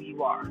being who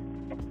you are.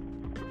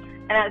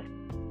 And